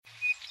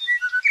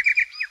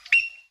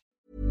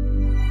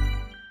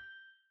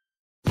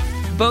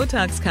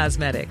Botox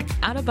Cosmetic,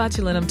 out of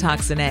botulinum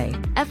toxin A,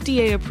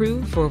 FDA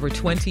approved for over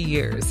 20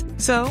 years.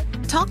 So,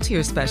 talk to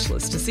your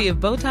specialist to see if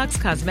Botox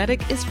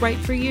Cosmetic is right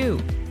for you.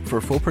 For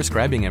full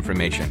prescribing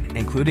information,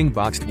 including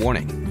boxed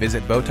warning,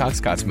 visit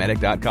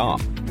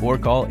BotoxCosmetic.com or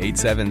call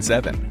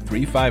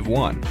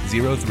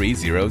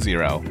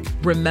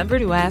 877-351-0300. Remember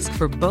to ask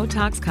for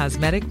Botox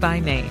Cosmetic by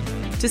name.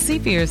 To see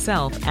for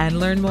yourself and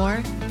learn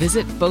more,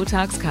 visit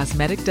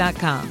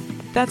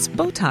BotoxCosmetic.com. That's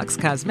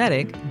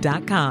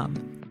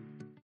BotoxCosmetic.com.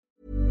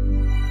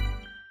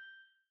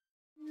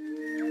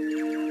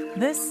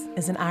 This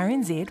is an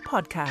RNZ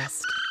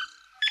podcast.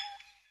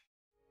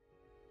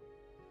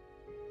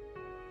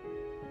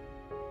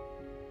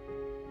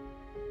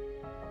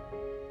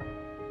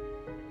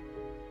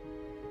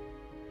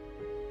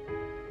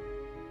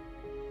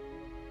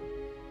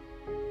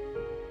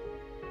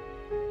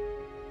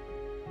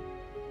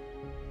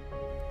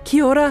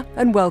 Kia ora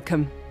and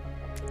welcome.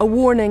 A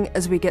warning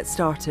as we get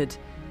started.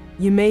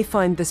 You may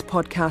find this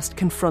podcast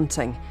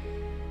confronting.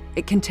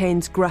 It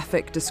contains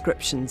graphic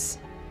descriptions.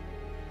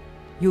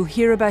 You'll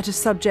hear about a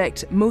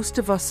subject most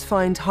of us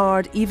find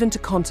hard even to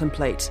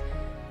contemplate,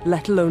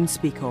 let alone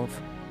speak of.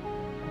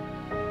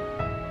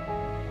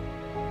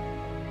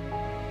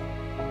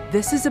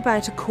 This is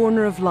about a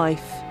corner of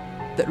life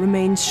that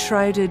remains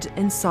shrouded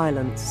in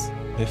silence.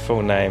 Her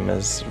full name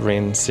is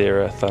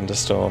Sarah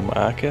Thunderstorm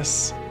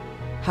Arcus.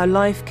 How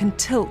life can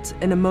tilt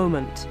in a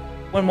moment.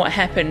 When what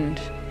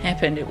happened,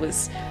 it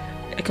was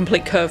a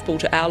complete curveball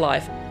to our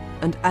life.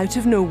 And out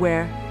of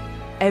nowhere,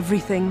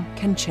 everything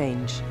can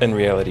change. In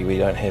reality, we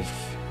don't have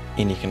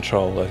any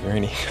control over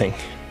anything.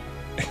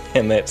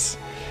 And that's,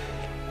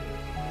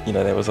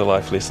 that was a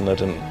life lesson I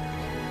didn't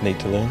need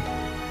to learn.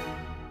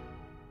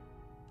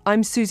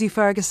 I'm Susie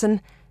Ferguson,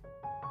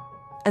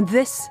 and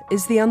this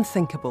is The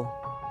Unthinkable.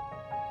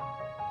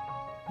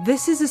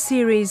 This is a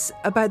series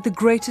about the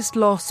greatest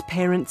loss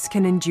parents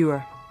can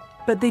endure,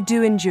 but they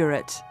do endure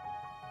it,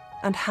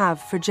 and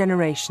have for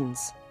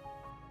generations.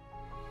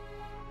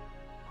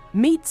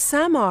 Meet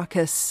Sam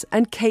Arcus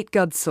and Kate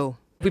Gudsell.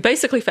 We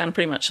basically found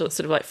pretty much sort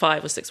of like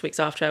 5 or 6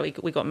 weeks after we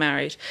got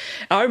married.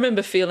 I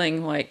remember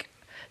feeling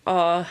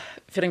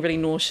feeling really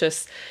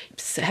nauseous,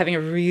 having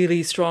a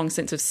really strong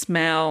sense of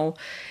smell,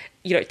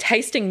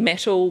 tasting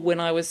metal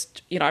when I was,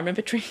 I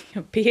remember drinking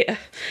a beer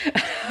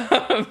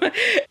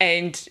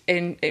and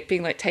it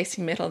being like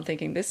tasting metal and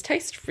thinking, this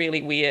tastes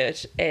really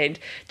weird, and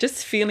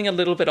just feeling a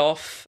little bit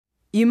off.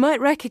 You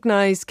might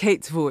recognise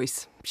Kate's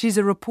voice. She's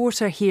a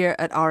reporter here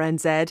at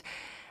RNZ,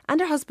 and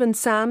her husband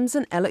Sam's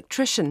an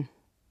electrician.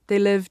 They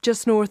live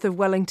just north of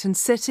Wellington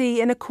City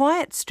in a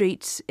quiet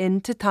street in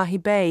Tatahi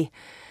Bay.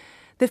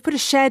 They've put a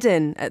shed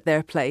in at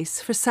their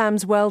place for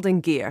Sam's welding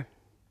gear.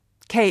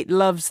 Kate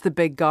loves the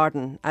big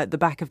garden out the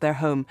back of their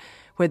home,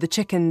 where the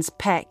chickens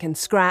peck and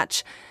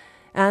scratch,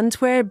 and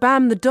where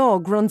Bam the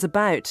dog runs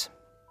about.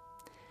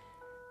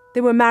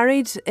 They were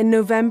married in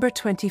November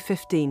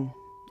 2015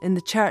 in the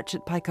church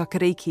at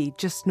Paikakariki,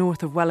 just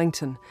north of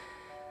Wellington.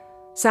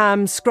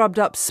 Sam scrubbed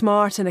up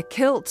smart in a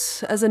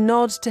kilt as a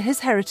nod to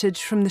his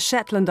heritage from the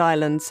Shetland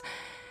Islands.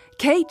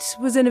 Kate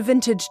was in a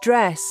vintage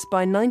dress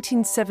by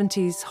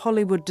 1970s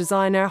Hollywood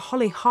designer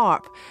Holly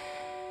Harp.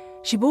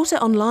 She bought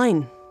it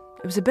online.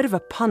 It was a bit of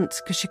a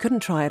punt because she couldn't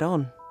try it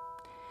on.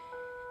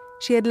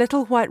 She had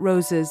little white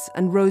roses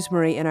and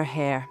rosemary in her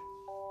hair,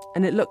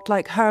 and it looked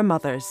like her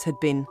mother's had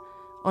been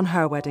on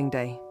her wedding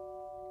day.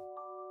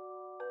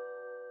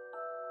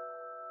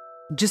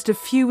 Just a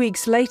few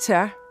weeks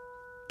later,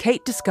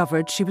 Kate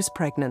discovered she was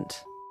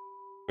pregnant.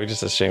 We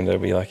just assumed it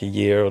would be like a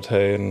year or two,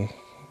 and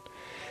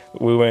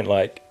we weren't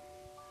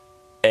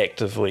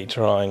actively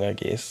trying, I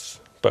guess,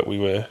 but we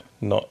were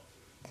not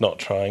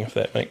trying, if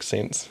that makes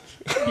sense.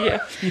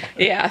 Yeah,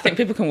 I think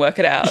people can work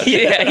it out.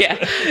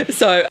 Yeah.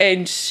 So,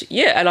 and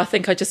I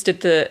think I just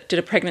did a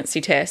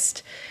pregnancy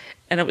test,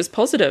 and it was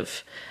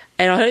positive,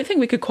 and I don't think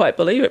we could quite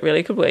believe it,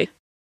 really, could we?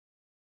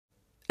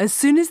 As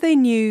soon as they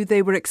knew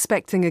they were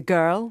expecting a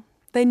girl,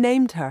 they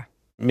named her.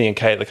 Me and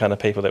Kate are the kind of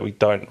people that we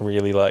don't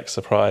really like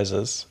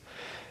surprises.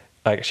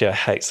 Actually, I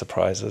hate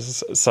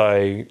surprises.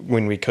 So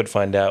when we could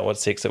find out what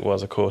sex it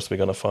was, of course, we're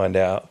going to find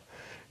out.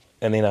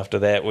 And then after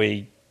that,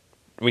 we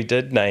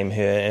did name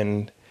her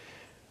and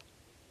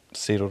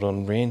settled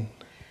on Ren.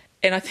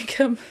 And I think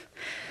a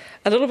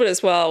little bit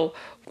as well,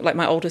 like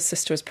my oldest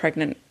sister was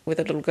pregnant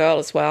with a little girl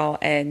as well,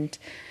 and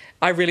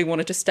I really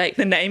wanted to stake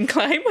the name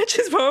claim, which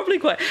is probably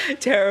quite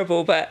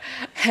terrible, but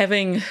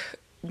having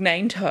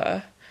named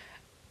her...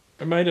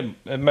 It made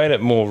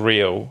it more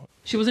real.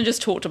 She wasn't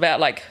just talked about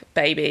like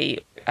baby,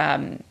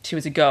 she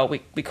was a girl, we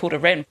called her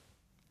Ren.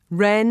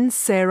 Ren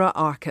Sarah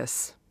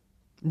Arcus.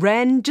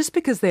 Ren just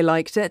because they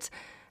liked it,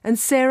 and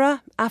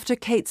Sarah after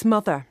Kate's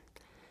mother.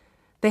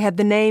 They had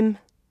the name,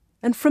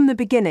 and from the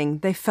beginning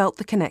they felt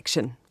the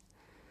connection.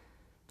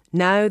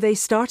 Now they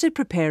started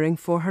preparing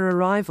for her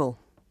arrival.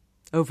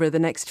 Over the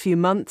next few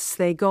months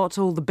they got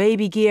all the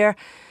baby gear,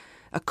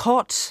 a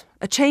cot,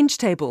 a change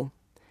table.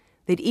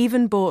 They'd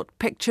even bought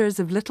pictures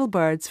of little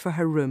birds for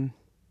her room.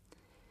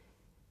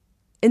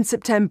 In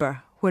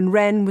September, when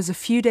Ren was a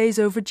few days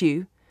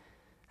overdue,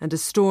 and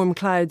as storm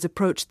clouds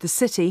approached the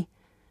city,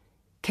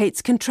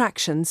 Kate's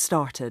contractions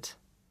started.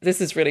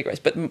 This is really gross,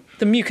 but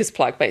the mucus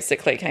plug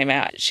basically came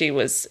out. She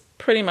was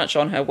pretty much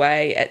on her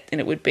way, and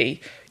it would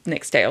be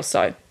next day or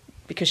so.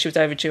 Because she was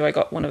overdue, I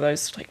got one of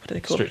those, like, what do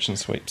they call Stretch and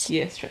sweeps.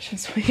 Yeah, stretch and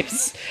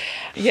sweeps.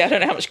 Yeah, I don't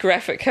know how much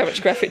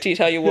graphic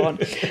detail you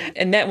want.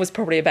 And that was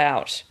probably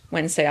about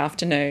Wednesday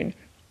afternoon.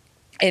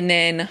 And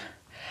then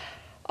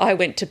I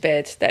went to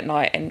bed that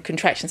night and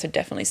contractions had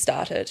definitely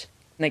started.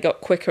 And they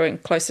got quicker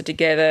and closer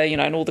together, you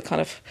know, and all the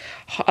kind of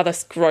other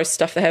gross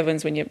stuff that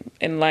happens when you're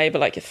in labour,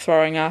 like you're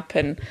throwing up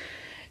and,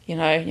 you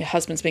know, your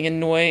husband's being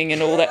annoying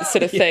and all that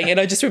sort of thing. And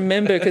I just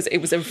remember because it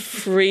was a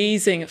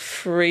freezing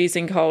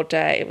cold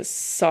day. It was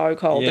so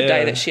cold the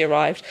day that she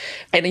arrived.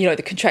 And, you know,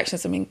 the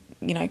contractions, I mean,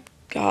 you know,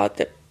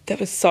 God, that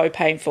was so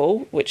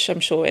painful, which I'm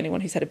sure anyone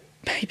who's had a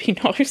baby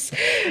knows.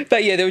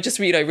 But, yeah, they were just,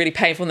 you know, really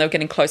painful and they were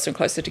getting closer and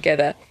closer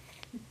together.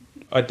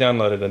 I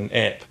downloaded an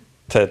app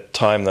to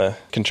time the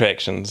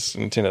contractions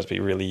and it turned out to be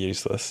really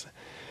useless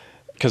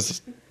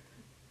because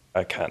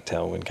I can't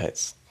tell when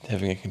Kate's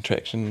having a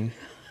contraction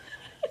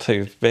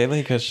too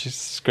badly because she's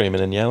screaming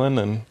and yelling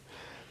and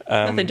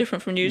nothing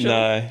different from usual.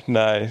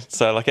 No.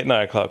 So like at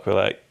 9 o'clock we're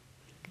like,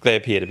 they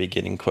appear to be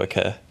getting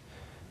quicker.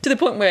 To the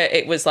point where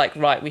it was like,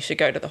 right, we should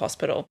go to the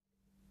hospital.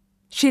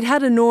 She'd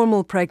had a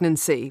normal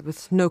pregnancy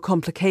with no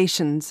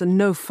complications and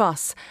no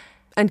fuss,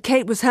 and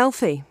Kate was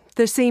healthy.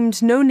 There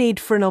seemed no need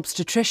for an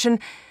obstetrician,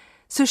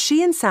 so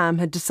she and Sam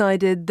had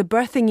decided the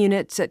birthing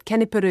unit at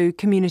Keniparu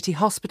Community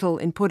Hospital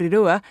in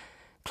Porirua,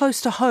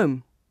 close to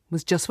home,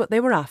 was just what they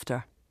were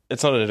after.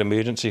 It's not an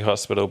emergency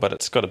hospital, but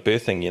it's got a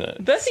birthing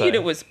unit. Birthing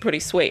unit was pretty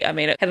sweet. I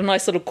mean, it had a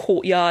nice little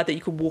courtyard that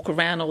you could walk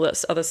around, all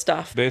that other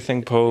stuff.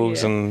 Birthing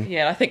pools and...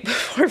 Yeah, I think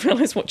before I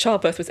realised what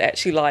childbirth was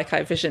actually like, I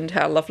envisioned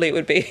how lovely it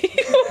would be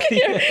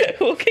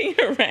walking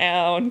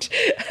around,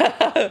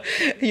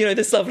 you know,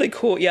 this lovely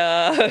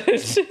courtyard,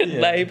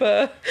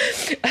 labour.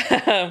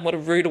 What a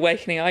rude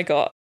awakening I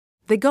got.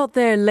 They got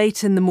there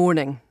late in the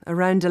morning,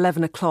 around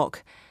 11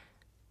 o'clock.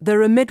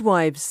 There are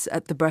midwives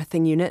at the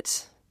birthing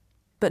unit,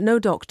 but no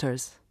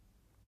doctors.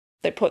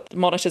 They put the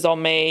monitors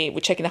on me,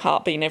 we're checking the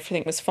heartbeat and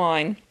everything was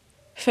fine.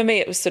 For me,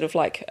 it was sort of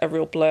like a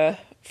real blur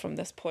from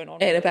this point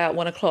on. At about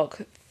 1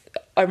 o'clock,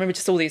 I remember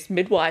just all these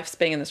midwives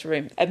being in this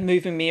room and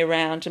moving me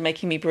around and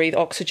making me breathe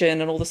oxygen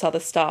and all this other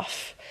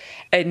stuff.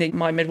 And then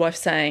my midwife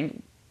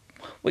saying,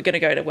 we're going to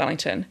go to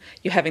Wellington.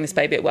 You're having this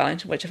baby at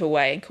Wellington, whichever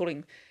way. And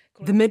calling.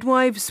 The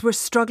midwives were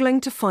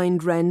struggling to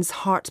find Wren's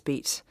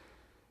heartbeat.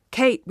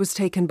 Kate was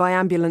taken by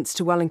ambulance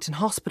to Wellington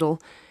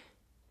Hospital.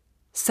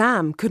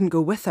 Sam couldn't go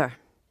with her.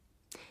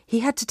 He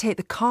had to take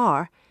the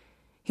car.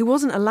 He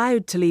wasn't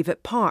allowed to leave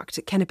it parked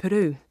at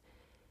Keniparu.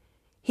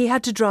 He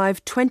had to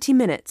drive 20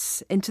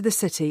 minutes into the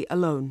city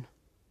alone.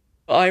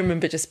 I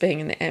remember just being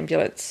in the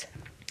ambulance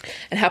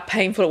and how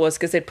painful it was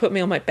because they'd put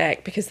me on my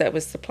back because that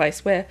was the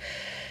place where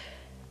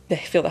they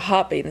feel the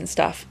heartbeat and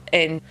stuff.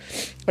 But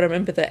I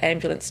remember the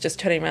ambulance just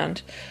turning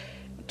around,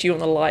 do you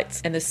want the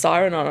lights and the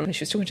siren on? And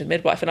she was talking to the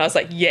midwife and I was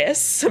like,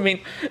 yes. I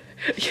mean,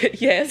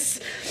 yes.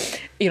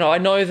 You know, I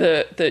know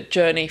the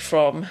journey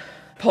from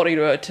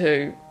Porirua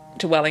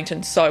to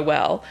Wellington so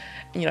well.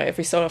 You know,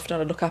 every so often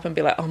I'd look up and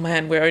be like, oh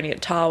man, we're only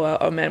at Tawa.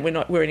 Oh man,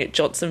 we're only at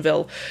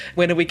Johnsonville.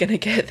 When are we going to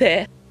get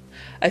there?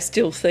 I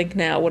still think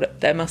now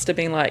what that must have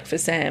been like for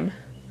Sam,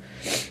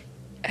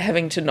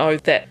 having to know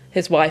that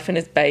his wife and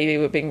his baby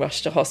were being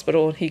rushed to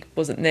hospital and he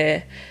wasn't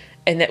there,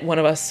 and that one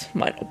of us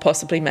might not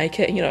possibly make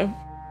it, you know.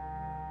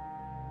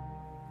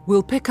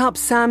 We'll pick up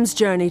Sam's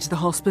journey to the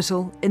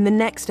hospital in the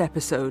next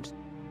episode.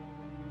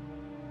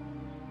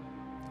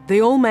 They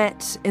all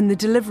met in the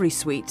delivery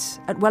suite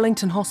at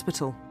Wellington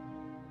Hospital.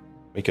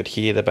 We could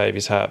hear the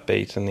baby's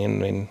heartbeat, and then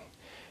when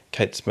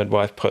Kate's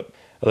midwife put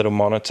a little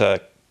monitor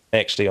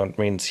actually on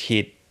Wren's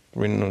head,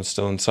 Wren was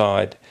still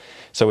inside,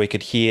 so we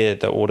could hear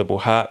the audible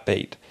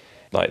heartbeat,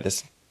 like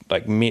this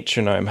like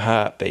metronome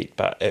heartbeat,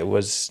 but it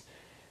was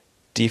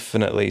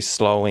definitely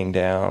slowing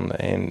down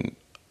and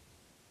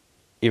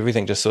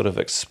everything just sort of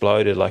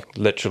exploded, like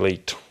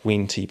literally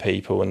 20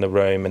 people in the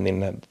room, and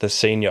then the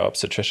senior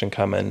obstetrician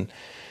come in,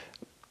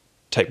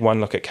 take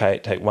one look at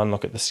Kate, take one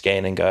look at the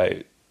scan and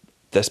go,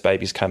 this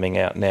baby's coming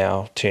out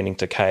now, turning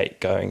to Kate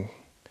going,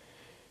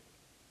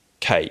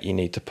 Kate, you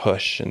need to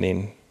push. And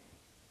then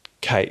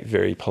Kate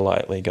very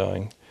politely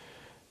going,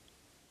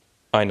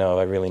 I know,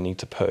 I really need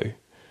to poo.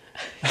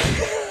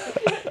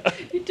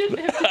 You didn't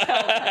have to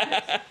tell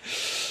that.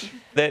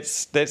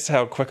 That's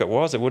how quick it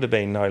was. It would have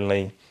been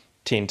only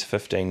 10 to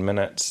 15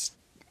 minutes.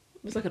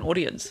 It was like an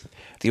audience.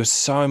 There was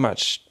so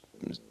much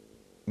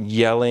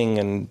yelling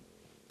and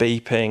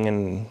beeping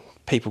and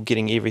people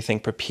getting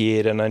everything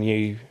prepared, and I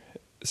knew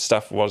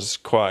stuff was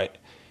quite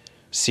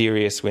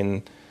serious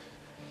when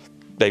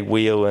they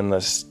wheel in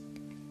this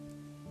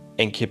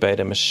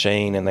incubator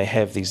machine and they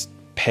have these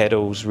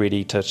paddles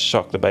ready to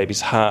shock the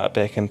baby's heart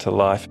back into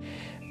life.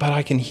 But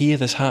I can hear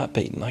this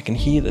heartbeat, and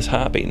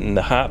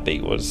the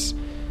heartbeat was,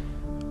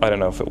 I don't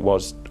know if it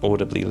was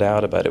audibly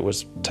louder, but it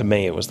was, to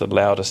me, it was the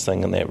loudest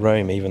thing in that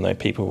room, even though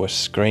people were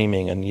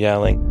screaming and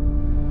yelling.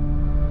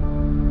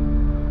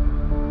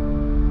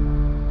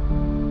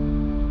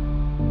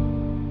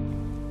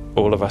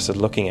 all of us are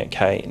looking at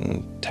Kate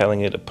and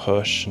telling her to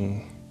push.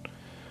 And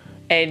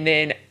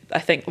then I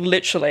think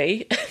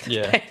literally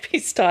Yeah. the baby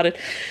started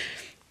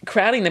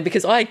crowding them,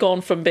 because I had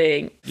gone from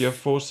being You're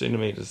 4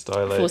 centimetres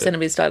dilated. 4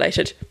 centimetres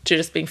dilated to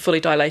just being fully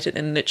dilated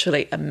in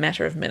literally a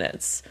matter of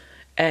minutes.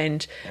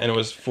 And it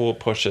was 4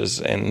 pushes,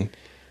 and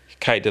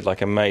Kate did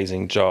like an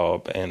amazing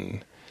job.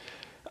 And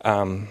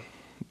I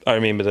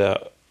remember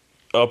the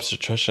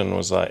obstetrician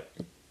was like,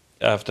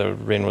 after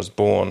Ren was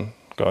born,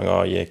 going,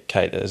 "Oh yeah,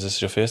 Kate, is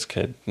this your first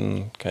kid?"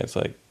 And Kate's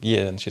like,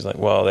 "Yeah." And she's like,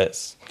 "Well,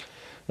 that's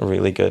a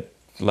really good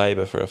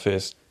labour for a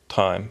first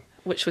time."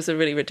 which was a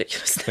really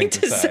ridiculous thing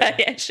to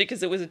say, actually,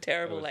 because it was a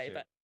terrible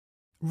labour.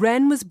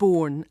 Ren was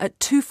born at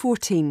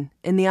 2:14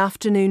 in the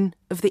afternoon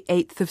of the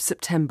 8th of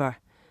September.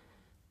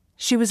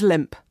 She was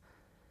limp.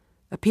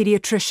 A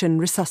paediatrician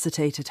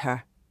resuscitated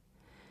her.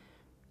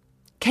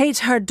 Kate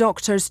heard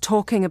doctors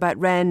talking about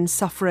Ren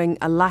suffering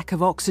a lack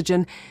of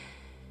oxygen,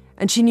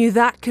 and she knew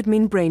that could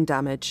mean brain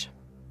damage.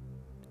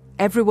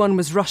 Everyone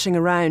was rushing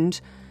around,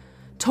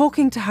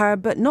 talking to her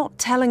but not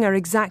telling her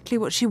exactly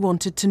what she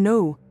wanted to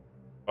know.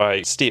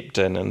 I stepped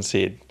in and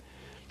said,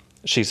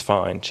 "She's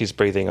fine, she's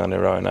breathing on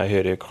her own. I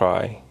heard her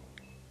cry.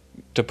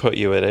 To put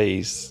you at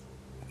ease."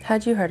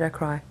 Had you heard her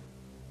cry?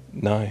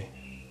 No.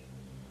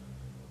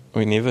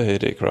 We never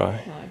heard her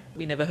cry. No,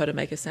 we never heard her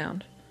make a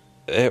sound.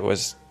 It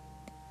was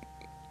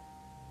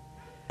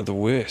the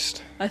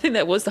worst. I think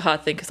that was the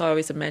hard thing, because I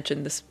always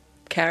imagined this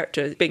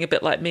character being a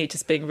bit like me,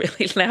 just being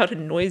really loud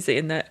and noisy,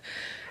 and that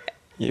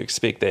You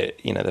expect that,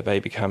 the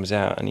baby comes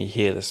out and you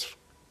hear this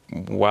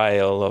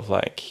wail of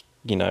like,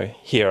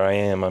 here I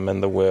am, I'm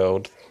in the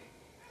world.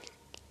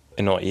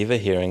 And not ever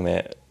hearing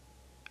that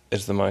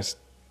is the most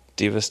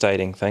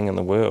devastating thing in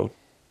the world.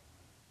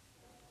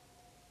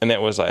 And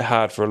that was like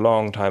hard for a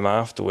long time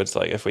afterwards.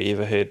 Like if we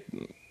ever heard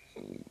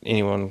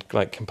anyone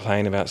like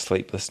complain about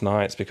sleepless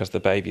nights because the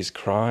baby's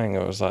crying,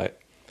 it was like,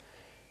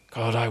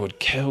 God, I would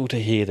kill to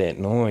hear that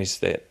noise,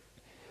 that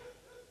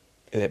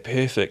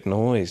perfect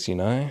noise,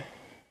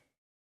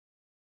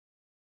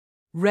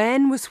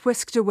 Ren was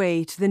whisked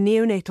away to the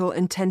neonatal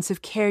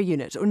intensive care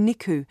unit, or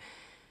NICU.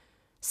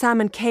 Sam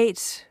and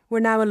Kate were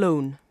now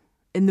alone,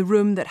 in the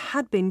room that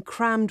had been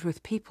crammed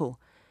with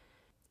people.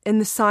 In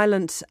the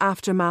silent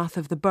aftermath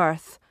of the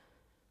birth,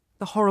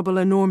 the horrible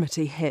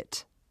enormity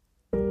hit.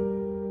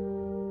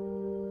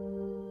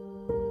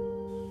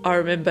 I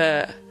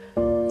remember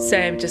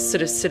Sam just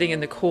sort of sitting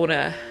in the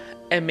corner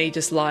and me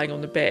just lying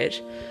on the bed,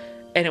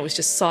 and it was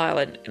just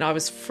silent, and I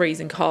was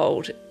freezing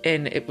cold,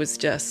 and it was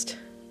just...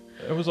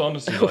 It was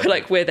honestly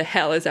like, where the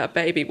hell is our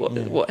baby?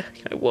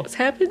 What's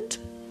happened?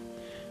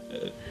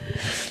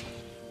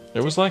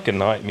 It was like a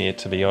nightmare,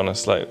 to be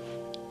honest. Like,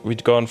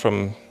 we'd gone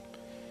from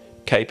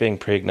Kate being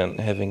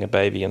pregnant, having a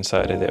baby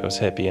inside her that was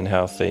happy and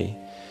healthy,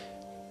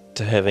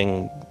 to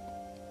having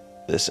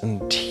this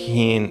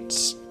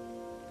intense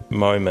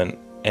moment,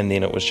 and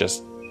then it was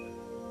just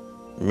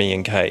me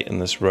and Kate in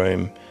this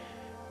room,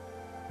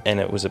 and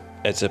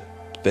it's a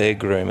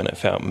big room, and it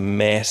felt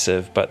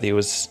massive, but it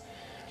was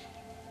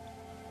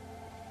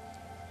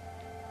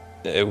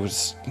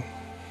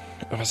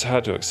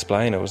hard to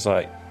explain. It was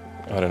like,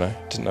 I don't know,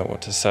 didn't know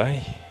what to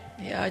say.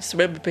 Yeah, I just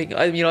remember being,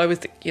 I think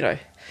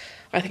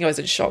I was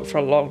in shock for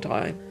a long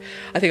time.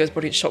 I think I was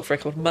probably in shock for a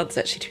couple of months,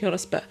 actually, to be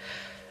honest. But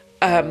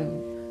I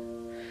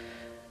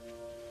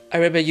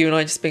remember you and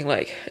I just being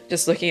like,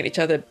 just looking at each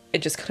other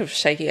and just kind of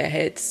shaking our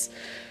heads.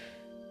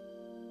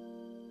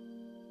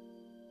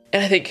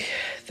 And I think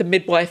the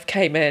midwife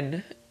came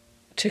in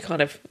to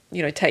kind of,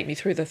 take me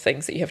through the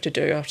things that you have to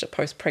do after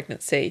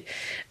post-pregnancy.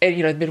 And,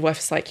 the midwife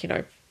is like,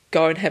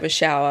 go and have a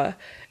shower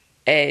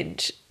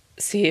and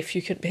see if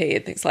you can pee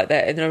and things like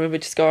that. And then I remember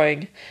just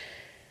going,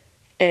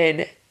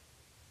 and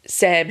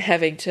Sam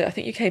having to, I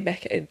think you came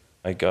back in.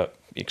 I got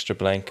extra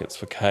blankets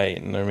for Kate,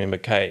 and I remember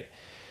Kate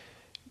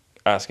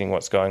asking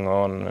what's going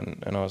on,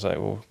 and I was like,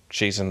 well,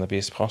 she's in the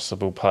best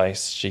possible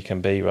place she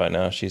can be right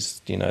now.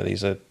 She's,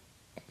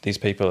 these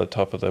people at the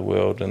top of the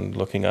world and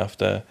looking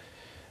after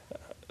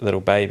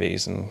little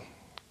babies, and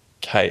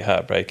Kate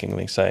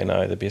heartbreakingly saying,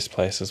 no, the best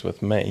place is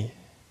with me,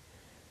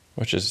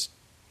 which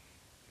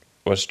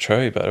was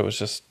true, but it was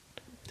just...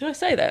 Did I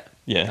say that?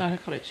 Yeah. No, I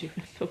can't actually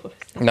remember.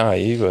 No,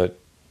 you would.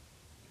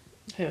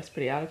 I think I was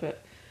pretty out of it.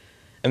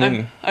 And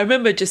then... I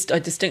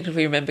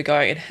distinctively remember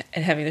going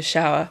and having the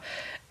shower,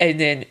 and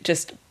then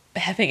just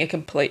having a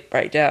complete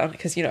breakdown,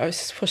 because, I was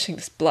just washing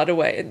this blood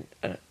away,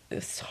 and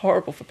it's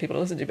horrible for people to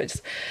listen to, but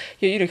just,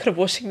 kind of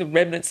washing the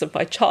remnants of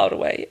my child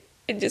away,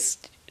 and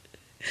just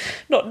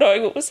not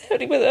knowing what was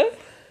happening with her.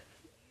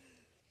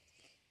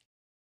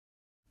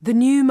 The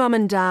new mum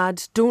and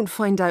dad don't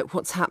find out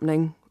what's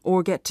happening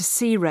or get to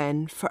see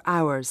Ren for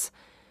hours.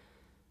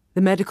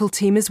 The medical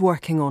team is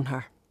working on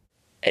her.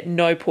 At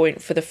no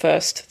point for the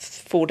first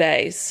 4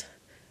 days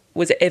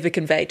was it ever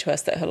conveyed to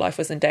us that her life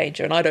was in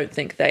danger, and I don't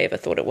think they ever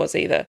thought it was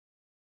either.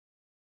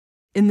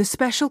 In the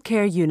special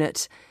care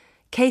unit,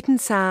 Kate and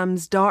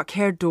Sam's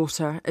dark-haired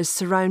daughter is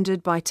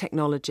surrounded by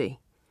technology.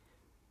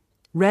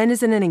 Ren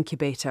is in an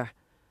incubator,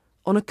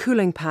 on a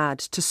cooling pad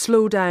to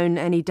slow down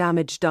any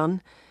damage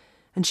done,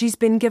 and she's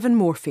been given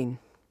morphine.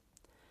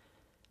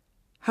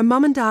 Her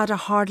mum and dad are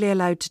hardly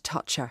allowed to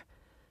touch her,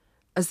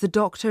 as the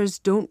doctors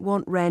don't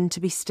want Wren to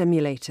be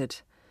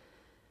stimulated.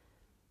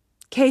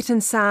 Kate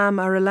and Sam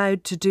are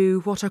allowed to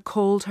do what are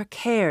called her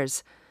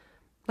cares,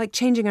 like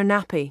changing her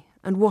nappy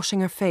and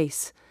washing her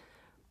face,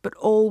 but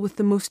all with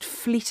the most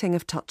fleeting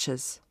of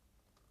touches.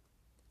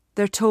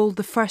 They're told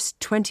the first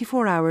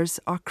 24 hours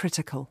are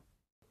critical.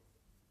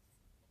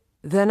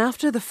 Then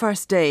after the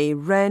first day,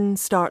 Wren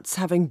starts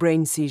having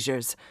brain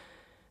seizures,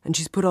 and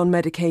she's put on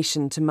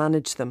medication to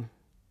manage them.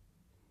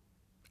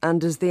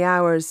 And as the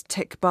hours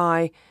tick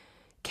by,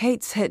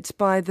 Kate's hit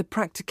by the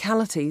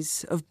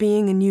practicalities of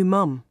being a new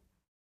mum.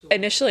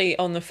 Initially,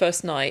 on the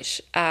first night,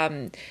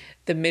 the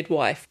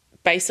midwife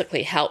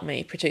basically helped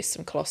me produce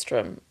some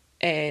colostrum.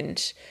 And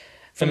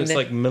it's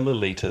like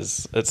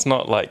millilitres. It's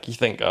not like you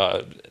think,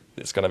 oh,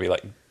 it's going to be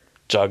like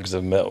jugs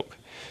of milk.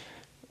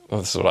 Well,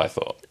 this is what I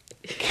thought.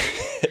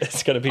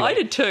 It's going to be. I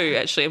did too,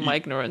 actually, in my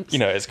ignorance. You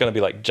know, it's going to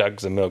be like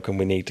jugs of milk, and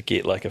we need to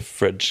get like a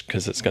fridge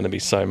because it's going to be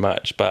so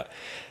much. But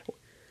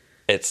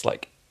it's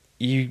like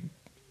you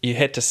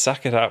had to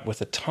suck it up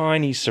with a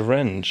tiny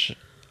syringe,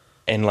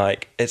 and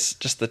like it's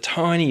just the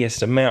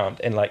tiniest amount,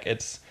 and like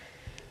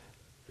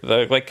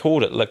they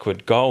called it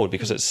liquid gold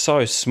because it's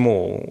so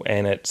small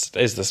and it's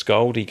this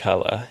goldy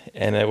colour,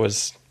 and it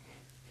was.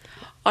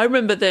 I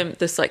remember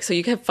so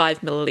you have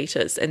 5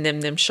 millilitres and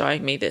them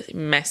showing me this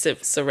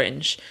massive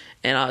syringe,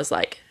 and I was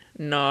like,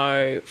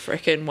 no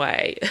freaking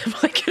way am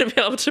I going to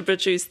be able to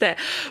produce that.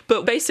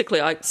 But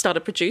basically I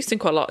started producing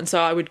quite a lot, and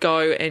so I would go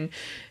and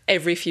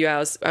every few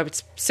hours I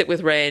would sit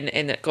with Wren,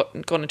 and it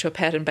gone into a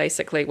pattern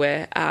basically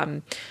where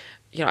I'd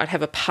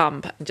have a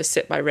pump and just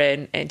sit by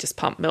Wren and just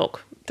pump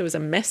milk. There was a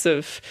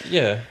massive...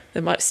 Yeah.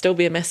 There might still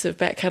be a massive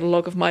back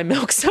catalogue of my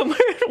milk somewhere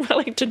in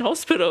Wellington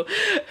Hospital.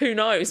 Who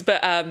knows?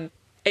 But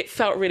it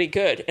felt really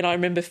good. And I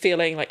remember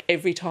feeling like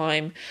every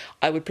time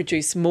I would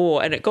produce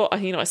more, and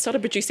I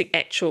started producing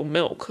actual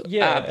milk.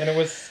 Yeah, and it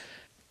was...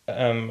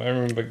 I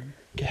remember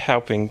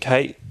helping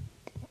Kate,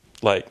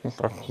 like,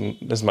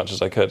 as much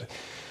as I could,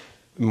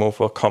 more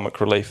for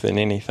comic relief than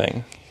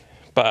anything.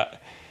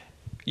 But,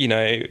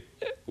 we're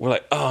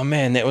like, oh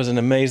man, that was an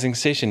amazing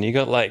session. You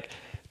got like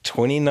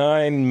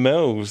 29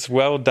 mils,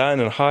 well done,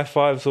 and high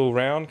fives all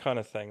round kind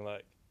of thing.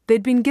 Like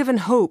they'd been given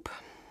hope,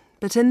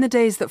 but in the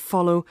days that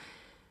follow,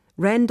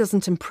 Wren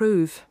doesn't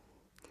improve.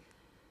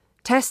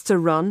 Tests are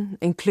run,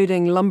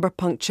 including lumbar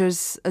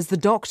punctures, as the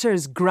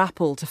doctors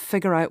grapple to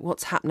figure out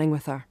what's happening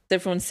with her.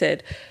 Everyone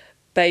said,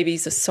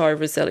 babies are so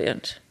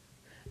resilient.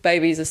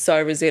 Babies are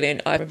so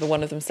resilient. I remember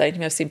one of them saying to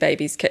me, I've seen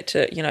babies get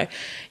to,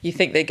 you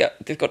think they've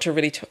got to a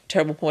really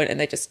terrible point and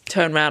they just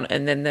turn around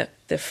and then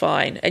they're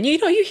fine. And, you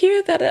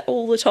hear that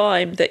all the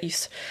time.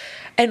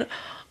 And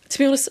to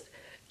be honest,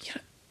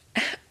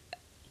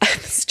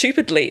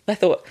 stupidly, I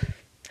thought,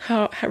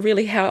 how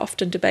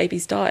often do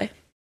babies die?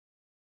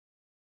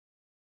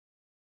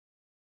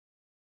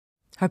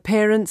 Her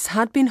parents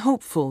had been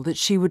hopeful that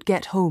she would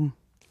get home.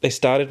 They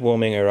started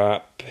warming her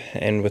up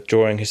and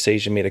withdrawing her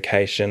seizure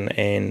medication,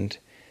 and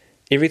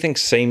everything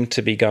seemed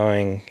to be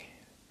going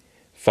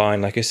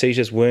fine. Like her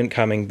seizures weren't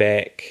coming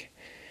back,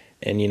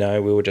 and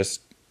we were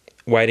just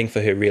waiting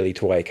for her really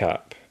to wake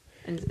up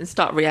and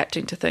start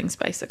reacting to things,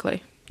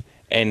 basically.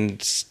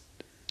 And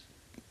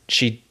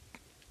she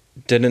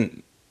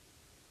didn't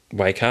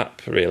wake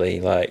up, really.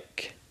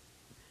 Like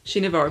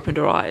she never opened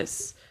her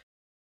eyes.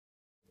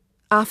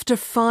 After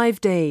 5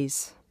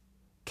 days,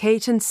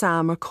 Kate and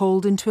Sam are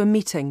called into a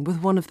meeting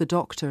with one of the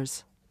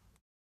doctors.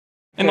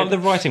 And the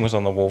writing was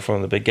on the wall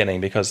from the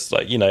beginning because,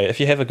 if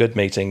you have a good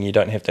meeting, you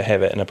don't have to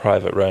have it in a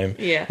private room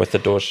with the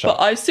doors shut.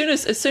 But as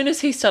soon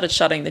as he started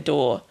shutting the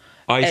door...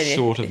 I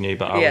sort of knew,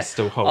 but I was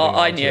still holding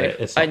on to it.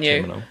 It's not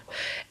terminal.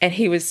 And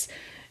he was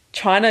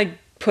trying to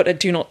put a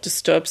do not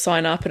disturb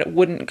sign up, and it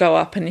wouldn't go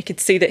up, and you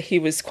could see that he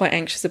was quite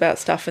anxious about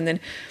stuff. And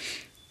then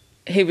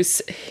he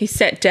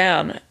sat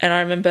down, and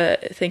I remember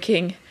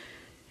thinking,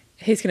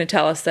 he's going to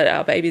tell us that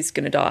our baby's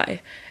going to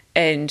die.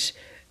 And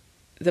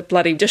the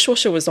bloody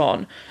dishwasher was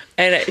on,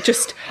 and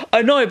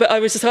I know, but I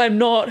was just, I'm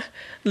not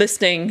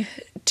listening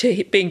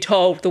to being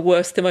told the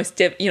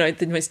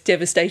most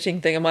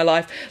devastating thing in my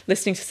life,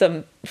 listening to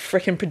some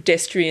freaking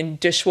pedestrian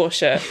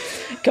dishwasher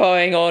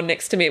going on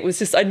next to me. It was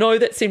just, I know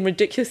that seemed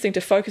ridiculous thing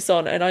to focus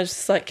on, and I was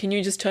just like, can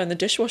you just turn the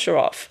dishwasher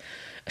off?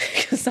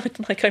 Because I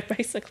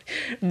basically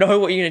know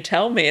what you're going to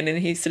tell me. And then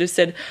he sort of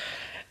said,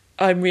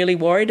 I'm really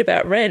worried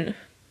about Wren.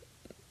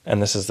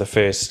 And this is the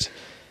first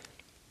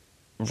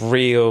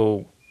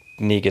real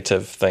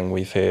negative thing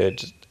we've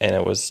heard, and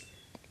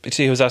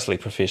he was utterly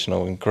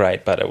professional and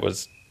great, but it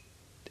was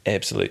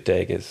absolute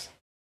daggers.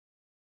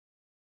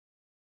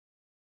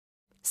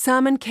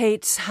 Sam and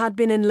Kate had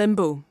been in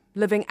limbo,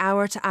 living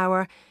hour to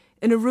hour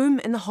in a room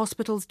in the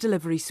hospital's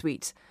delivery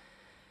suite.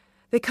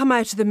 They come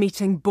out of the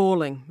meeting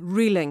bawling,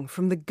 reeling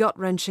from the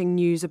gut-wrenching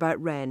news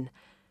about Wren.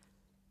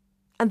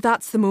 And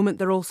that's the moment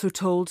they're also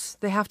told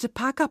they have to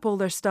pack up all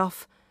their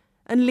stuff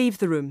and leave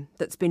the room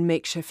that's been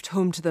makeshift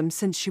home to them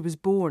since she was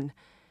born.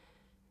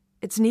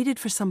 It's needed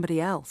for somebody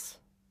else.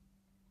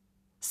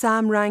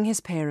 Sam rang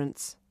his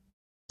parents.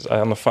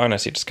 On the phone I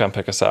said, just come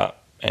pick us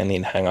up, and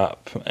then hung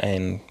up,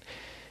 and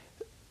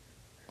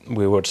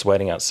we were just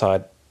waiting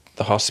outside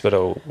the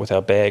hospital with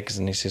our bags,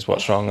 and he says,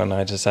 what's wrong? And I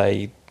had to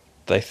say,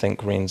 they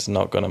think Ren's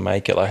not going to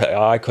make it. Like,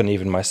 I couldn't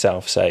even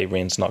myself say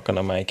Ren's not going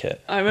to make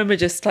it. I remember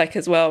just like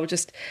as well,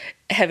 just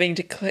having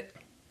to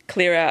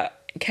carry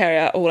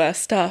out all our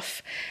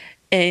stuff,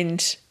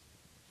 and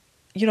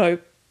you know,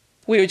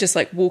 we were just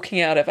like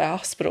walking out of our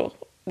hospital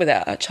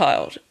without our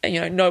child, and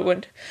you know, no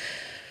one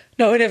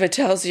ever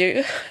tells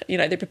you, you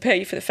know, they prepare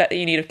you for the fact that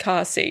you need a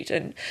car seat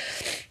and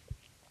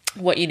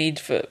what you need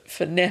for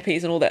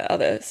nappies and all that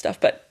other stuff,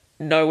 but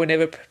no one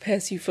ever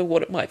prepares you for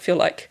what it might feel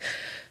like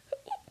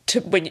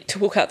to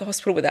walk out the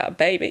hospital without a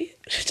baby.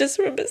 I just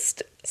remember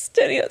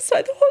standing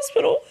outside the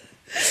hospital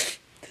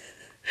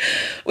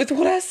with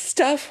all our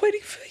stuff,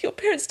 waiting for your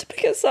parents to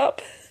pick us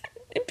up,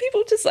 and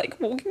people just like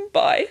walking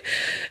by,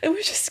 and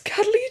we're just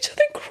cuddling each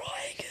other and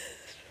crying.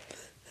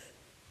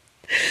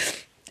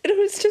 And it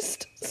was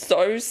just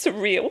so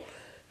surreal.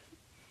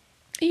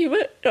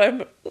 I don't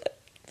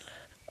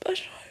know.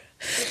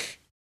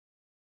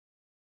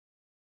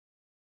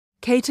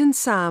 Kate and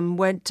Sam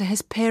went to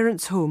his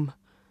parents' home,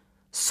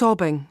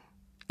 sobbing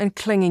and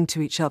clinging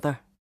to each other.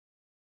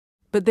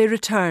 But they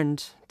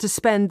returned to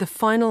spend the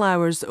final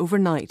hours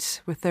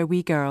overnight with their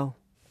wee girl.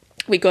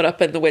 We got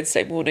up on the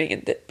Wednesday morning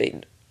and there'd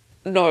been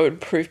no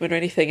improvement or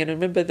anything. And I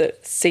remember the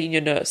senior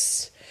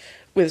nurse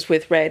was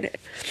with Ren.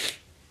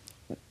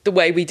 The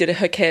way we did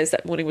her cares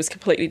that morning was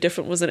completely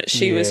different, wasn't it?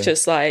 She was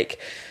just like,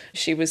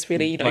 she was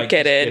really, you know, like,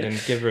 get in.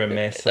 And give her a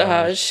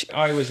massage.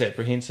 I was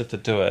apprehensive to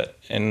do it,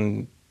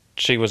 and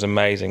she was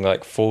amazing,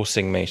 like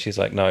forcing me. She's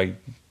like, no,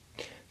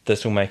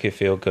 this will make her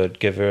feel good.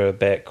 Give her a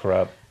back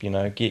rub, you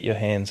know, get your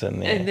hands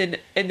in there.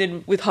 And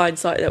then with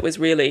hindsight, that was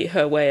really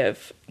her way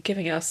of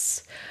giving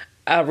us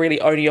our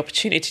really only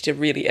opportunity to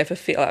really ever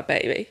feel our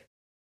baby.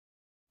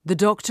 The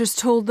doctors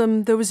told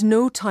them there was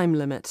no time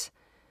limit.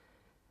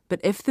 But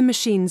if the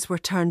machines were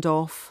turned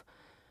off,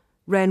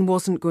 Ren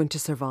wasn't going to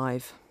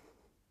survive.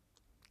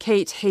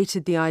 Kate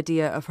hated the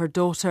idea of her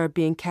daughter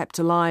being kept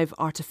alive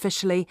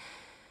artificially,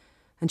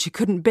 and she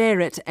couldn't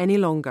bear it any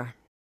longer.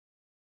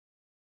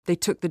 They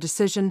took the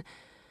decision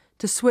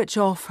to switch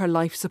off her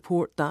life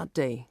support that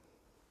day.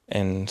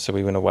 And so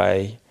we went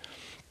away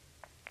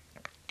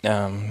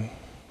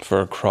for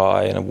a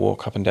cry and a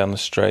walk up and down the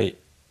street,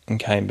 and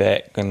came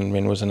back, and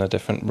Ren was in a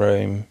different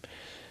room.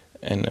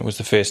 And it was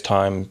the first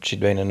time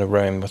she'd been in a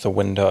room with a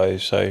window,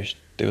 so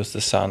there was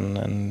the sun,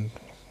 and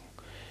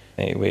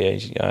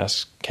we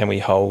asked, can we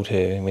hold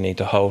her? We need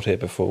to hold her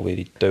before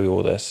we do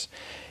all this.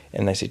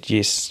 And they said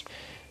yes.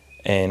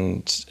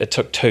 And it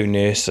took 2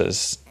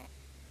 nurses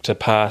to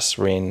pass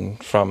Ren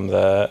from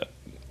the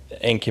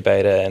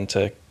incubator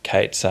into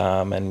Kate's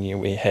arm, and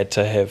we had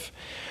to have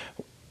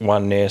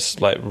one nurse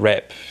like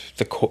wrap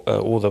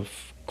all the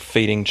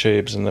feeding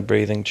tubes and the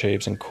breathing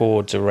tubes and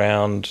cords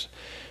around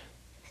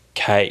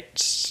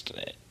Kate,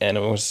 and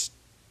it was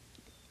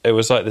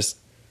like this.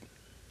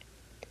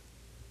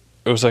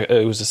 It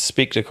was a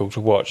spectacle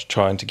to watch,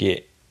 trying to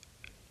get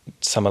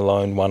some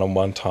alone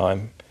one-on-one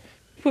time.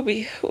 When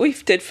we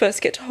did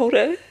first get to hold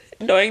her,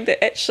 knowing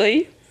that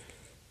actually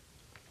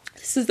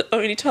this is the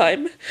only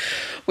time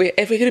we're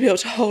ever going to be able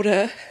to hold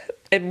her,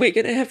 and we're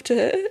going to have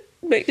to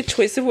make the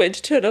choice of when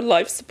to turn a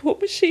life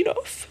support machine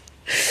off.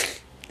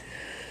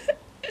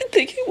 And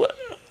thinking,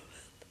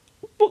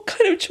 what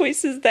kind of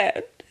choice is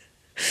that?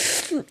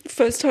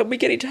 First time we're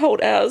getting to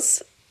hold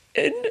ours,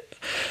 and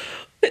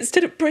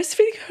instead of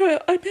breastfeeding her,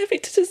 I'm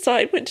having to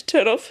decide when to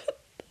turn off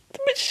the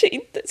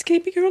machine that's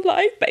keeping her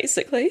alive,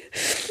 basically.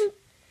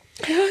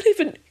 I can't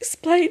even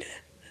explain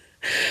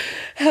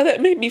how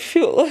that made me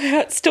feel, or how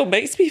it still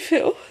makes me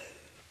feel.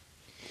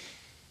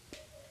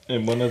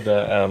 And one of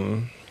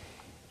the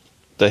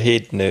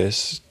head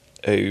nurse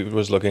who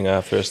was looking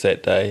after us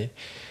that day,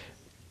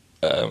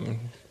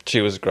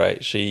 she was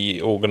great.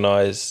 She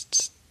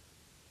organised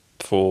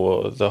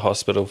for the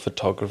hospital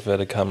photographer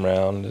to come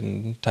round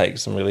and take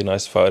some really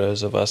nice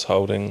photos of us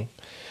holding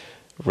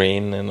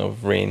Ren and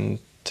of Ren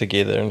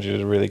together, and she did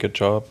a really good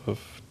job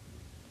of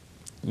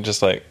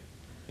just like,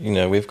 you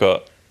know, we've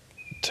got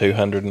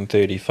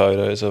 230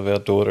 photos of our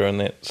daughter,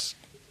 and that's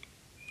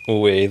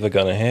all we're ever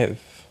going to have.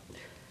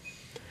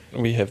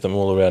 We have them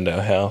all around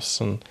our house,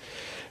 and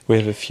we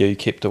have a few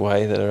kept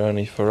away that are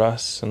only for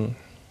us. And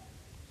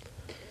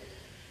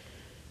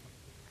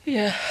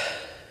yeah.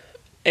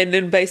 And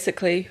then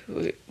basically,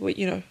 we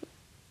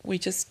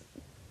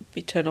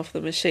turn off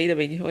the machine. I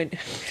mean,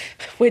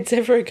 when's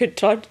ever a good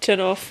time to turn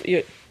off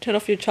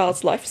your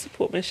child's life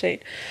support machine?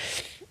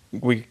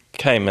 We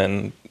came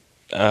in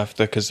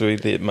after, because we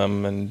let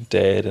Mum and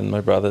Dad and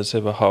my brothers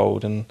have a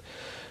hold, and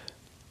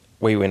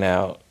we went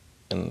out,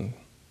 and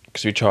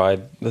because we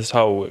tried this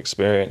whole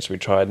experience, we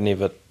tried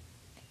never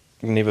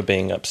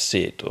being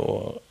upset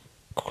or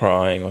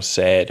crying or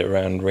sad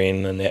around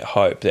Ren, and that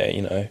hope that,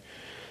 you know,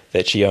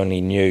 that she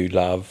only knew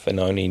love and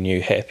only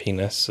knew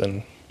happiness,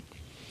 and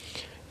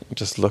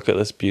just look at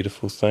this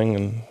beautiful thing.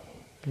 And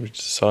we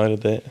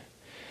decided that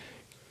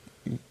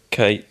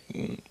Kate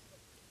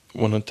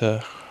wanted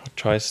to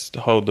try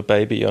to hold the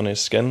baby on her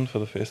skin for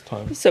the first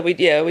time. So we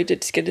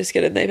did skin to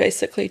skin, and they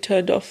basically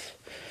turned off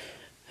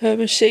her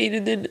machine,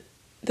 and then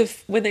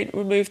when they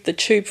removed the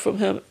tube from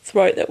her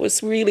throat, that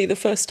was really the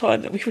first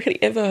time that we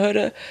really ever heard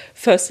her,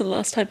 first and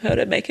last time heard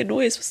her make a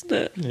noise, wasn't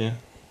it? Yeah.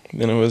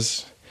 Then it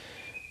was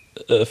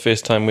the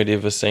first time we'd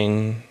ever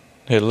seen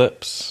her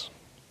lips.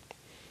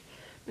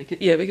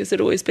 Yeah, because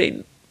it'd always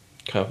been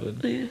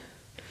covered. Yeah.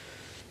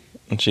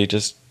 And she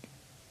just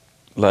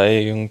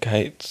lay on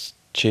Kate's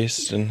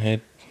chest and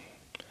had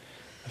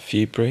a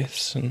few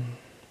breaths and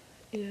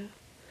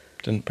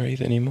didn't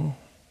breathe anymore.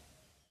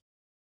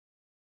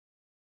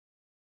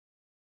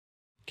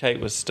 Kate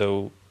was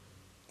still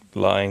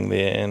lying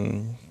there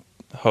and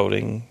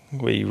holding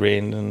wee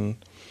Ren, and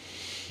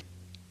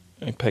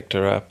I picked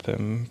her up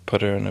and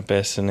put her in a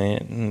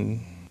bassinet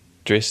and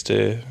dressed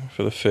her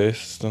for the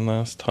first and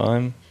last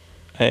time.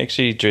 I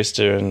actually dressed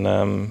her in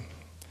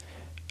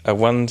a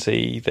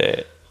onesie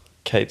that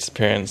Kate's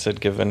parents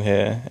had given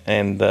her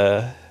and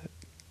the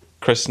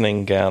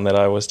christening gown that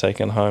I was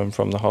taken home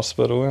from the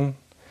hospital in.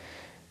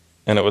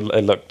 And it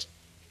looked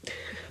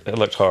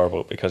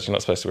horrible because you're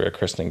not supposed to wear a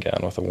christening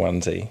gown with a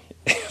onesie.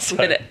 So,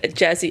 and a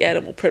jazzy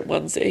animal print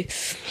onesie.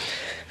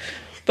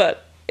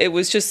 But it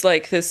was just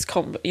like this,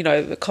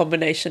 the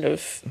combination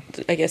of,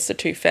 I guess, the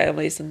two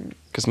families. And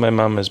because my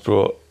mum has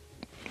brought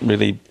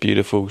really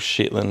beautiful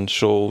Shetland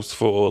shawls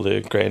for all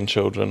her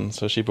grandchildren,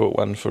 so she brought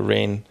one for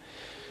Ren.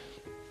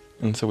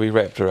 And so we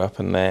wrapped her up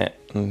in that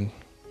and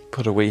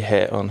put a wee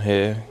hat on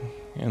her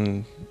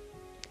and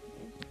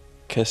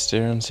kissed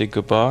her and said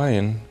goodbye.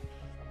 And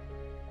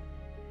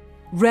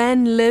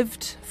Ren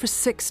lived for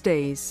 6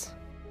 days.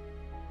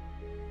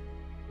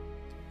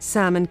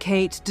 Sam and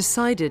Kate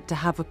decided to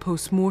have a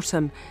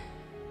post-mortem.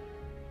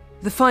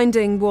 The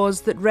finding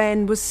was that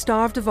Ren was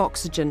starved of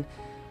oxygen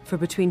for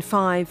between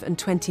 5 and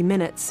 20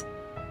 minutes,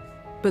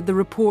 but the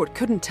report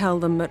couldn't tell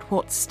them at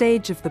what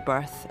stage of the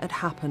birth it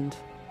happened.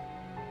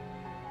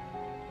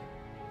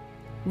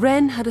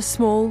 Ren had a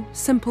small,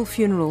 simple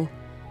funeral.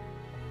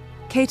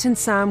 Kate and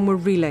Sam were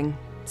reeling,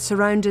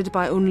 surrounded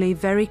by only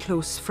very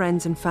close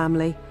friends and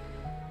family,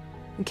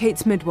 and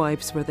Kate's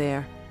midwives were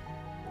there.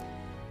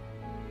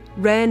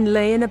 Ren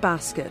lay in a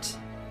basket,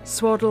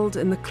 swaddled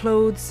in the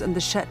clothes and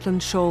the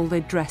Shetland shawl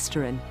they'd dressed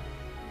her in.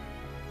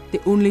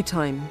 The only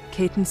time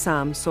Kate and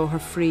Sam saw her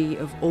free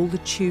of all the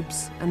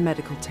tubes and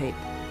medical tape.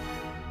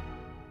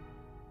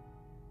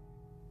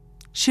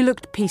 She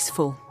looked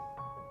peaceful,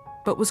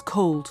 but was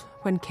cold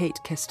when Kate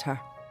kissed her.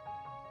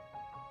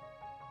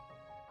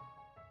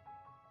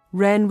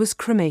 Ren was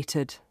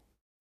cremated.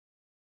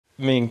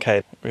 Me and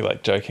Kate, we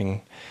like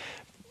joking.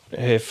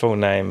 Her full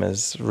name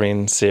is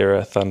Ren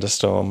Sarah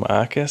Thunderstorm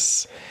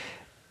Arcus,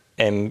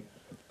 and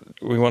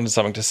we wanted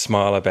something to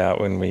smile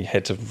about when we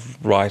had to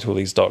write all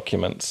these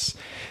documents.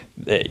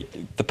 The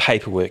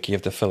paperwork you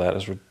have to fill out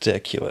is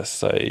ridiculous.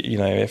 So,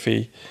 if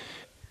we...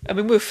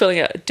 we were filling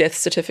out a death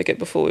certificate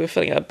before we were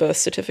filling out a birth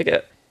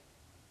certificate.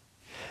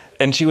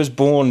 And she was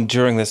born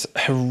during this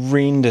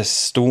horrendous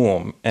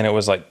storm, and it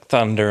was like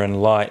thunder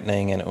and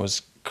lightning, and it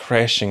was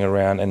crashing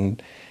around,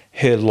 and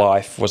her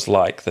life was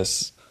like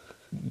this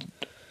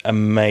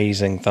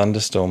amazing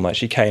thunderstorm. Like,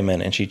 she came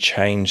in and she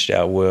changed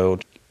our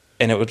world,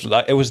 and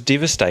it was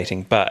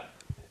devastating, but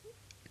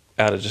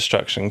out of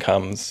destruction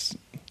comes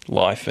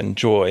life and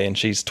joy, and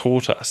she's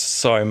taught us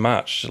so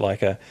much,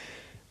 like a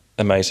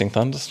amazing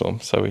thunderstorm.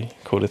 So we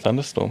called her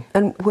Thunderstorm.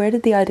 And where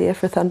did the idea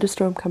for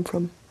Thunderstorm come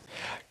from?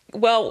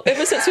 Well,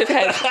 ever since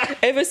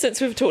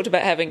we've talked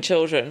about having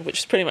children, which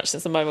is pretty much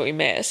since the moment we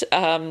met,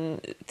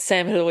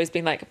 Sam had always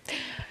been like,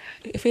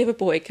 if we have a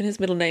boy, can his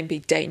middle name be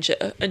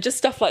Danger? And just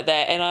stuff like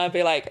that. And I'd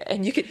be like,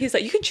 he's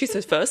like, you can choose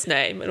his first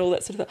name and all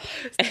that sort of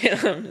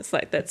stuff. And it's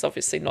like, that's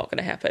obviously not going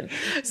to happen.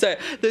 So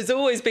there's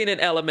always been an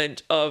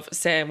element of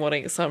Sam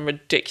wanting some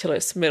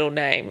ridiculous middle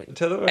name.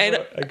 Tell them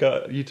how I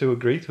got you to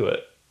agree to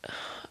it.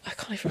 I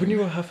can't even When you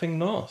were huffing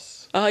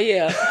nos. Oh,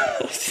 yeah.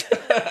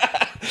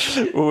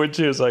 Well, when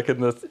she was like in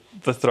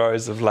the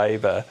throes of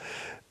labour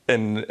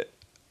and,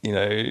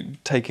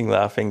 taking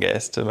laughing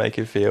gas to make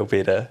her feel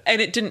better.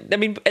 And it didn't,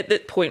 at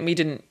that point we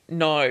didn't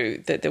know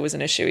that there was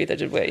an issue either,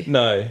 did we?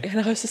 No. And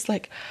I was just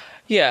like,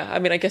 yeah,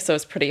 I guess I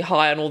was pretty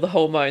high on all the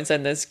hormones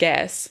and there's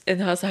gas.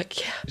 And I was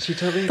like, yeah, she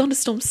told me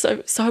thunderstorm's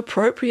so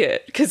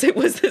appropriate because it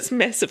was this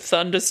massive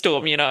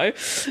thunderstorm,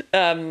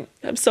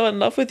 I'm so in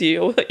love with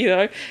you,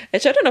 Actually, I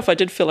don't know if I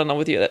did fall in love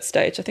with you at that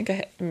stage. I think I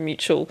had a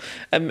mutual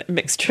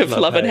mixture of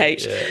love and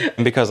hate. Yeah.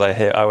 And because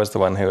I was the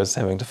one who was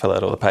having to fill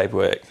out all the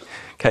paperwork,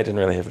 Kate didn't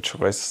really have a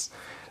choice.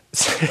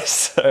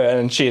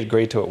 And she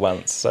agreed to it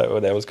once, so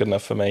that was good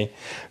enough for me.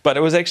 But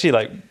it was actually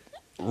like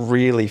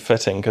really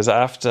fitting because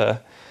after...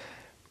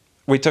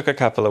 we took a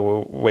couple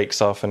of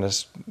weeks off and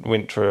just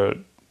went for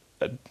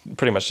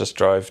pretty much just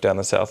drove down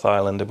the South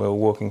Island, and we were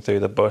walking through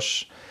the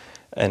bush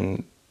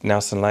in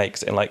Nelson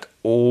Lakes, and like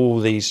all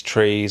these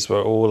trees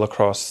were all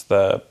across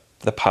the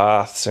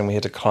paths, and we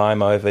had to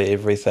climb over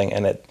everything,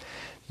 and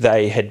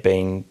they had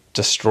been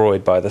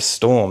destroyed by the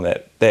storm.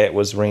 That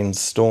was Ren's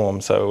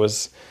storm, so it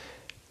was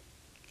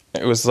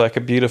It was like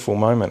a beautiful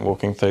moment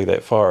walking through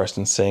that forest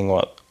and seeing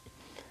what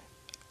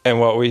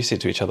we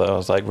said to each other. I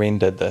was like, Ren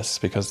did this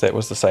because that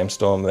was the same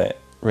storm that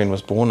Ren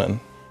was born in.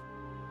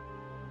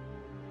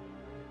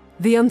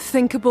 The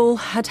unthinkable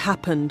had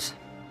happened.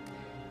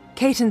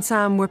 Kate and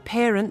Sam were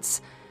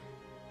parents,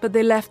 but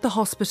they left the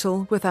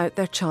hospital without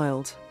their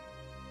child.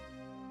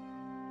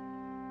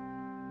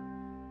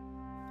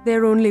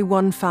 They're only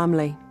one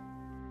family.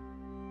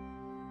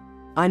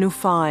 I know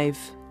 5,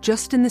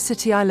 just in the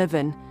city I live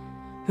in,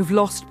 who've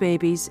lost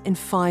babies in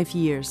 5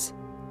 years.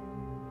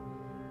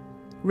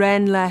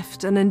 Ren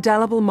left an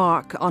indelible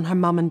mark on her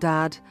mum and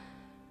dad,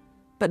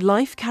 but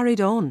life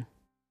carried on.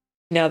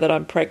 Now that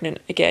I'm pregnant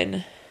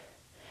again,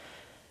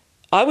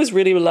 I was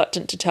really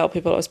reluctant to tell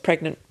people I was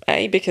pregnant,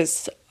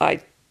 because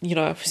I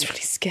was really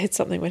scared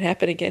something would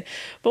happen again,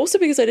 but also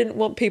because I didn't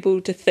want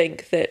people to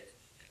think that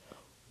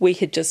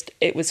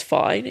it was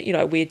fine,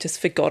 we had just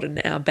forgotten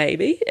our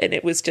baby, and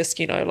it was just,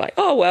 like,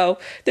 oh, well,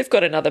 they've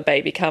got another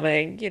baby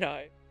coming,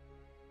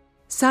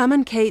 Sam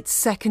and Kate's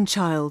second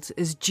child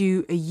is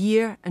due a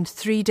year and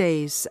 3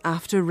 days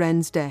after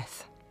Ren's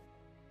death.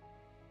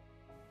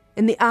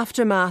 In the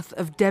aftermath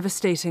of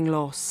devastating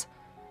loss,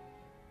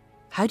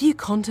 how do you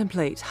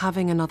contemplate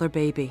having another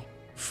baby?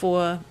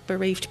 For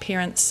bereaved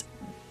parents,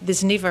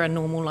 there's never a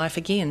normal life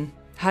again.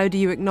 How do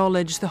you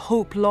acknowledge the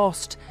hope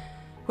lost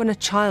when a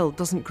child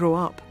doesn't grow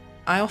up?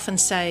 I often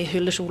say her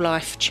little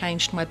life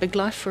changed my big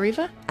life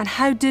forever. And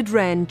how did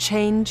Ren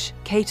change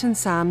Kate and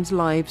Sam's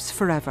lives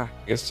forever?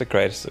 I guess the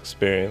greatest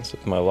experience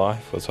of my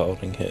life was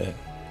holding her.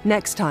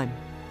 Next time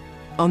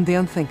on The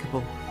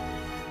Unthinkable.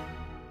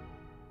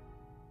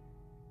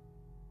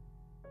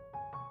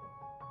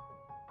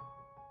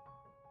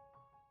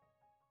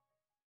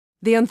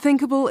 The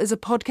Unthinkable is a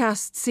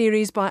podcast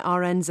series by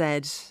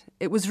RNZ.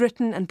 It was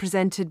written and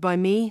presented by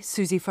me,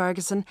 Susie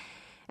Ferguson,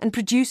 and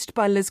produced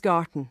by Liz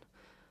Garton.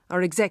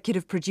 Our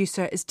executive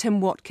producer is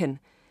Tim Watkin.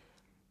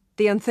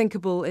 The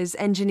Unthinkable is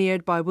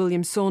engineered by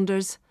William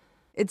Saunders.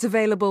 It's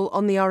available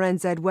on the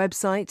RNZ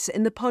website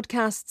in the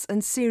podcasts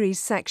and series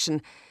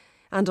section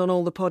and on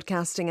all the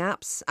podcasting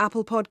apps,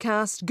 Apple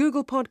Podcast,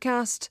 Google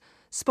Podcast,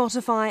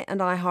 Spotify and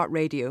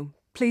iHeartRadio.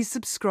 Please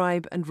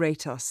subscribe and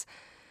rate us.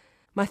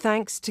 My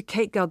thanks to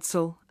Kate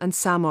Gudsell and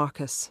Sam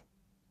Arcus.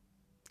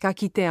 Ka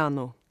kite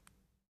ano.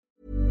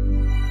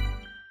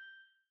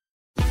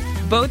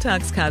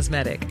 Botox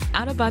Cosmetic,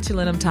 out of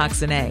botulinum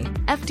toxin A,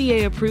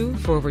 FDA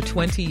approved for over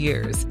 20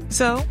 years.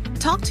 So,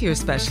 talk to your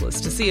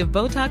specialist to see if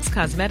Botox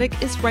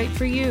Cosmetic is right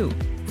for you.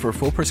 For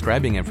full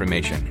prescribing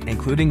information,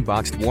 including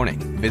boxed warning,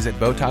 visit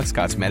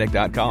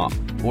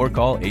BotoxCosmetic.com or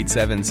call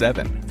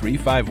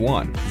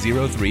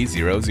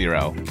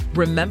 877-351-0300.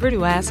 Remember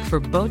to ask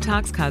for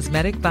Botox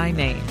Cosmetic by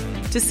name.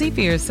 To see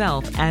for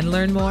yourself and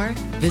learn more,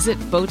 visit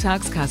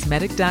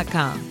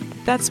BotoxCosmetic.com.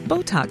 That's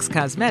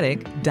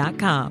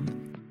BotoxCosmetic.com.